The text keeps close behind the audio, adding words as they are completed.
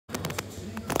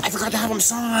forgot to have him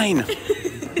sign.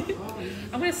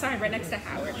 I'm going to sign right next to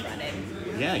Howard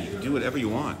running. Yeah, you can do whatever you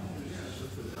want.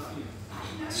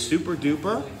 Super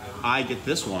duper. I get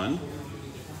this one.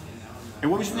 And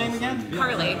what was your name again?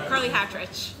 Carly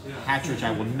Hattrich. Hattrich,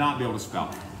 I will not be able to spell.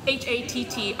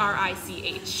 Hattrich.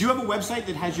 Do you have a website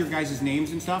that has your guys'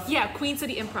 names and stuff? Yeah,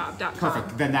 queencityimprov.com.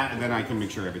 Perfect. Then I can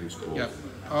make sure everything's cool. Yep.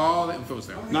 All the info's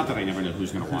there. Not that I never know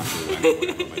who's going to watch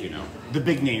it, but you know, the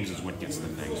big names is what gets the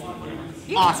things.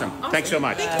 Yeah. Awesome. Thanks so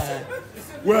much.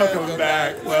 Welcome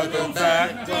back. Welcome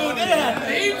back. Dude, they had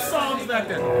theme songs back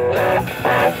then.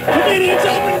 Comedians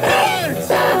open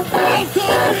cards.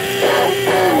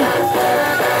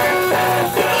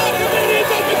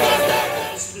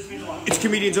 It's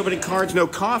Comedians Opening Cards, No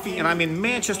Coffee, and I'm in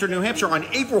Manchester, New Hampshire on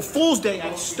April Fool's Day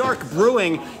at Stark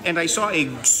Brewing, and I saw a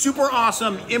super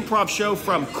awesome improv show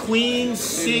from Queen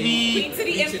City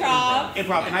Improv.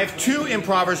 And I have two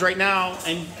improvers right now,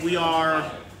 and we are...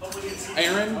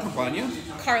 Aaron Compagna.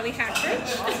 Carly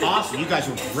Hattrich. Awesome, you guys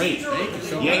were great. Thank you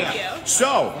so much. Yeah.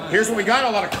 So, here's what we got, a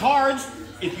lot of cards.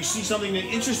 If you see something that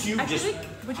interests you, just...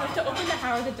 Would you like to open the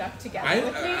Howard the Duck together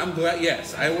with me? I'm glad,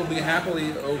 yes. I will be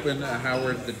happily open a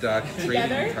Howard the Duck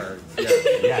trading card. Yeah.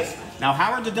 Yes. Now,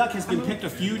 Howard the Duck has been picked a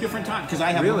few different times because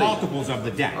I have multiples of the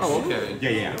decks. Oh, okay.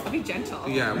 Yeah. I'll be gentle.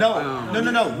 Yeah.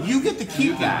 No. You get to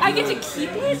keep that. I get to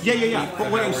keep it? Yeah. But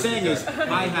what I'm saying is,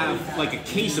 I have like a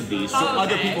case of these, so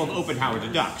other people have opened Howard the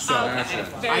Duck. So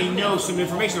I know some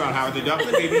information about Howard the Duck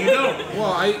that maybe you don't.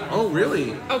 Well, oh,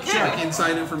 really? Okay. Like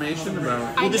inside information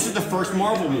about... Well, this is the first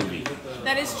Marvel movie.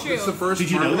 That is true. It's the first.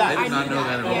 Did you know that? I did not know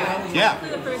that at all. Yeah.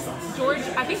 The first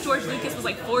I think George Lucas was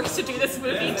like forced to do this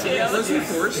movie too. Was he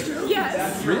forced to?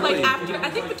 Yes. Really? Like after,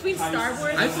 I think between Star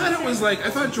Wars. I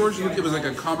thought George Lucas was like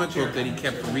a comic book that he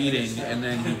kept reading, and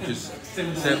then he just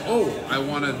said, "Oh, I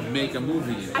want to make a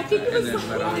movie," I think it was and then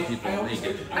let other people make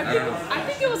it. I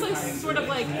think it was like sort of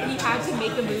like he had to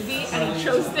make a movie, and he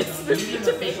chose this movie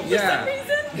to make for some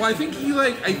reason. Well, I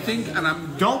think, and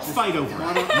I'm... Don't fight over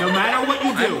it. No matter what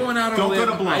you do, I'm going out on don't a go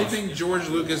limb. to blows. I think George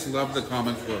Lucas loved the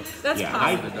comic book. That's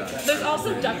possible. There's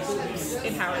also duck boobs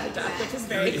in Howard the Duck, which is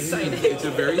very exciting. It's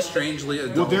a very strangely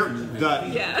adult movie.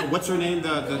 What's her name?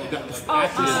 The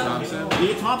actress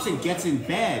Leah Thompson gets in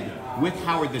bed with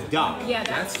Howard the Duck. Yeah,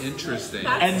 that's interesting.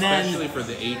 Especially for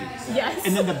the 80s. Yes.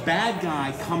 And then the bad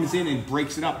guy comes in and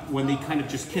breaks it up when they kind of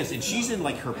just kiss, and she's in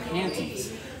like her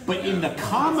panties. But in the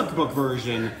comic book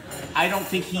version, I don't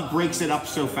think he breaks it up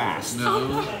so fast.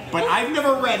 No. But I've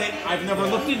never read it. I've never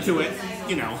looked into it.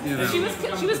 You know. She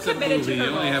was committed to her. You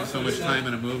only have so much time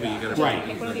in a movie. You gotta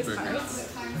pick one of these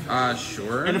cards.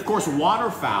 Sure. And of course,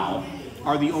 waterfowl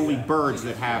are the only birds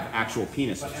that have actual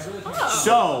penises. Oh.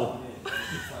 So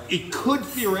it could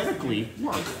theoretically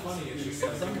work.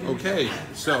 Okay,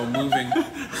 so moving.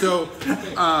 So,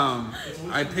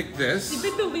 I picked this. You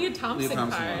picked the Leah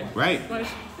Thompson card. Right.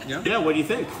 Yeah, what do you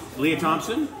think? Leah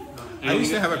Thompson? I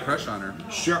used to have a crush on her.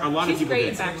 Sure, a lot of people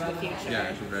did. did. She's great in Back to the Future. Yeah,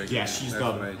 she's very good. Yeah, she's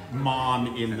the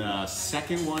mom in the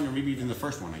second one, or maybe even the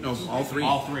first one. I guess. No, all three.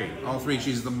 All three.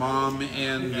 She's the mom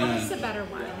and What's the better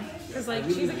one? Because like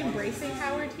she's like embracing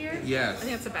Howard here. Yes. I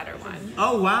think that's a better one.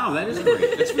 Oh wow, that is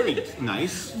great. That's very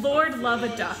nice. Lord love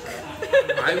a duck.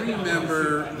 I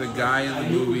remember the guy in the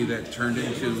movie that turned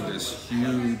into this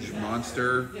huge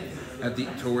monster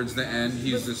towards the end.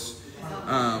 He's this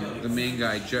the main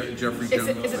guy, Jeffrey Jones.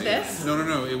 Is it this?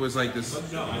 No. It was like this.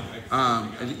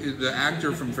 The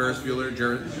actor from Ferris Bueller,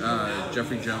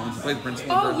 Jeffrey Jones, played the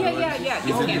principal. Oh yeah.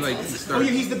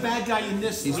 He's the bad guy in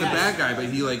this. He's the bad guy, but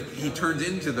he turns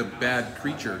into the bad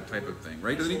creature type of thing,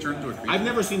 right? Doesn't he turn into a creature? I've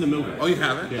never seen the movie. Oh, you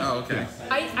haven't? Yeah. Oh, okay.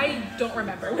 I don't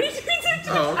remember what he turns into.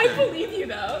 Oh, okay. I believe you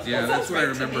though. Yeah, that's what I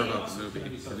remember about the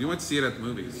movie. We went to see it at the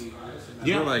movies.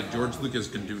 Yeah. We're like, George Lucas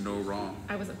can do no wrong.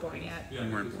 I wasn't born yet. You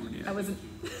weren't born yet. I wasn't.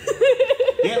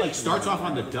 Yeah, like starts off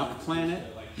on the duck planet.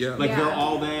 Yeah. Like they're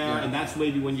all there, and that's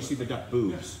maybe when you see the duck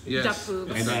boobs. Yes. Duck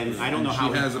boobs. And then I don't know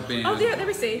how she has a band. Oh, there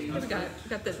we see. There we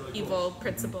got the evil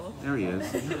principal. There he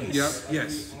is. Nice. Yep.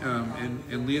 Yes.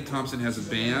 And Leah Thompson has a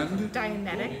band.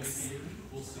 Dianetics.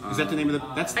 Is that the name of the?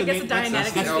 That's the I guess name. the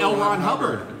Dianetics. That's L. Ron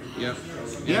Hubbard. Yep.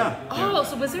 Yeah. Oh,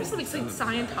 so was there some like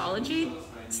Scientology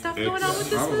stuff going on with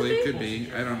this probably movie? Could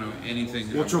be. I don't know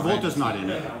anything. Well, Travolta's not in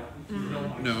it.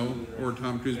 No, or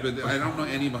Tom Cruise, but I don't know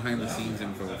any behind-the-scenes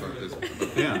info about this.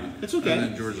 Yeah, it's okay. And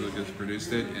then George Lucas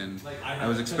produced it, and I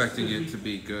was expecting it to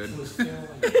be good.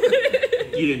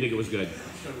 You didn't think it was good?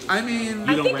 I mean,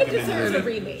 I think it deserves a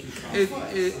remake.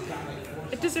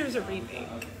 It deserves a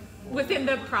remake. within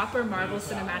the proper Marvel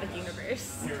Cinematic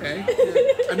Universe. Okay.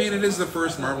 I mean, it is the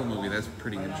first Marvel movie. That's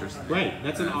pretty interesting. Right.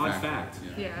 That's an odd fact.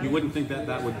 Yeah. You wouldn't think that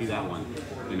that would be that one,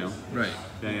 you know? Right.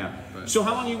 Yeah. But- So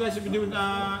how long you guys have been doing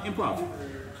improv?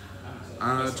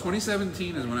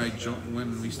 2017 is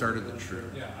when we started the troupe.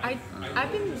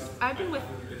 I've been with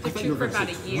the troupe for about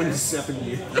a year. 27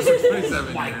 years.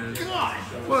 27 My years. God.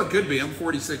 Well, it could be. I'm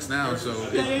 46 now, so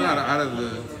it's not out of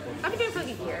the. I've been doing it for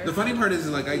like a year. The funny part is,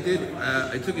 like, I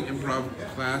took an improv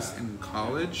class in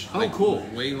college. Oh, like, cool.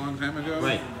 Way long time ago.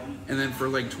 Right. And then for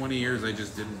like 20 years, I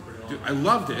just didn't. I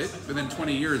loved it, but then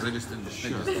 20 years, I just didn't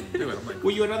do it. I'm like,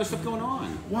 Well, you had other stuff going on.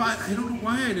 what? I don't know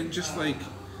why I didn't just like.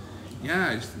 Yeah,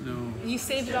 I just know. You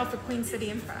saved it all for Queen City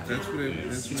Improv. That's what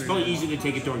It's probably easy to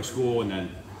take it during school, and then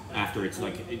after it's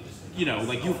like, you know,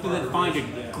 like you have to then find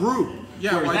a group.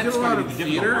 Yeah, well, I did that's a lot gotta of be the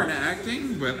difficult theater part. and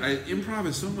acting, but improv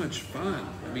is so much fun.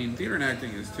 I mean, theater and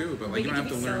acting is too, but like But you you don't have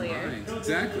can to be learn sillier. lines.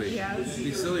 Exactly. Yeah.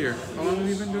 Be sillier. How long have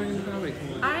you been doing improv?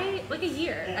 Like a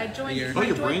year. I joined. A year. Oh,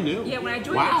 you're brand new. Yeah, when I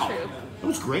joined Wow. the troupe. That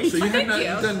was great. So you thank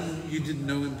had you. you did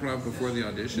no improv before the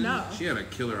audition? No. She had a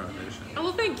killer audition. Oh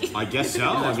well, thank you. I guess so.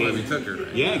 That's I why mean, we took her.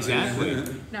 Right? Yeah, exactly.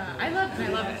 No, I love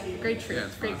it. Great troupe, Yeah,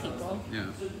 it's great fun. people. Yeah.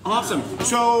 Awesome.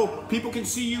 So people can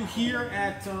see you here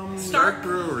at Stark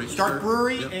Brewery. Stark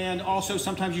Brewery, Yep. and also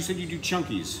sometimes you said you do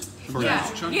chunkies. For Yeah,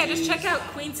 us. Chunkies. yeah. Just check out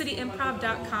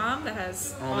QueenCityImprov.com. That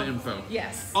has All the info.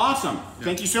 Yes. Awesome.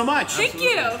 Thank you so much. Thank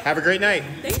you. Have a great night.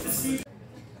 Thanks.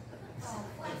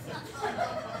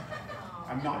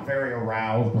 I'm not very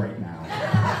aroused right now.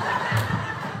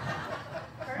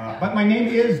 But my name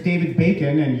is David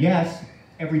Bacon, and yes,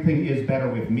 everything is better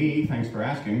with me. Thanks for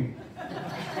asking.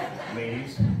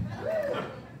 Ladies,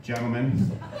 gentlemen,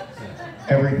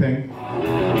 everything.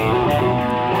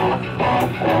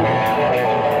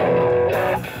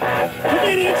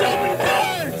 Comedians open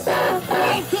cards! No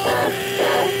coffee!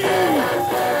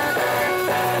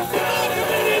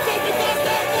 Comedians open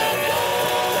cards!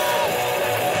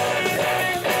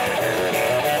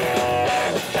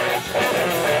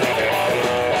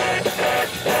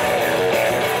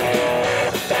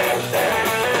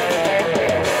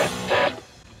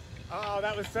 Oh,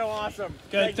 that was so awesome.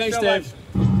 Good, thanks, Dave.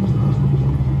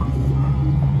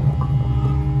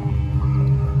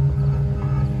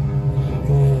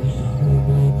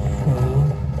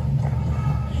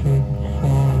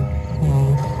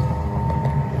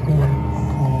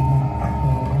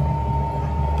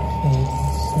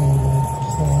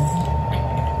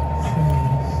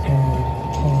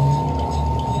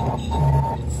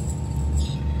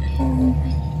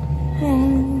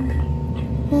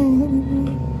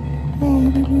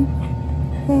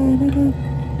 Oh,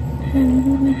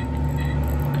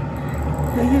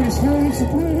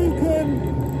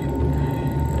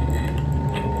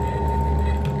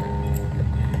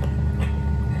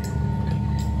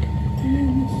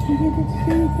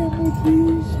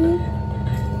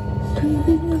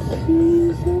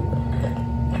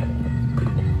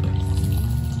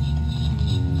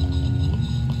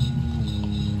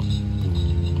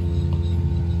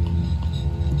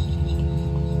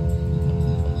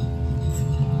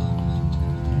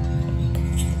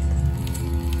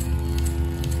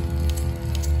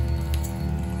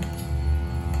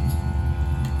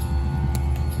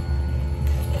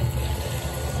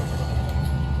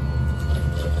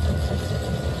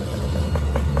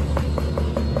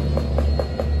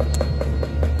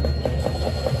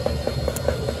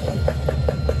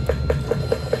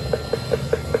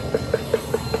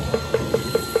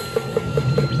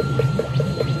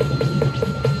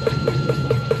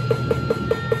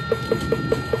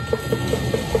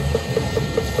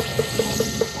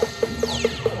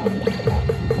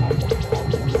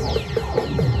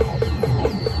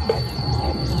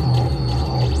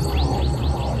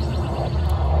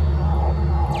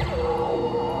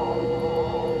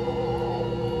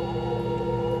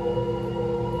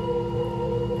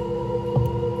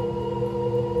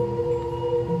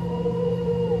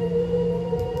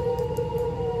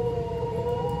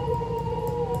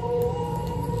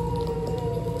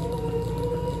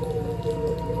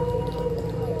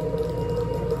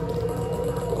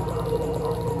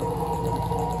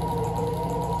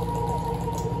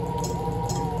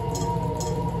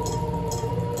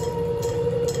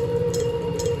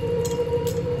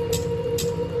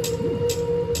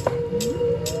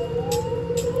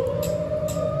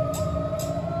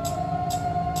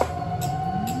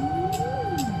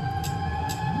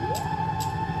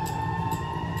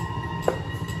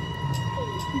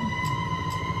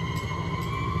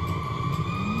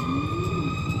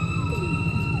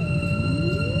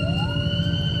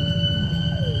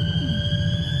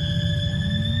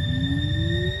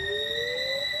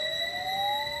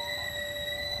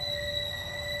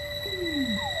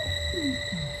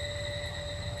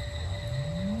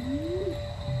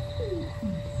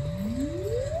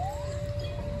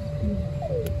 Yeah.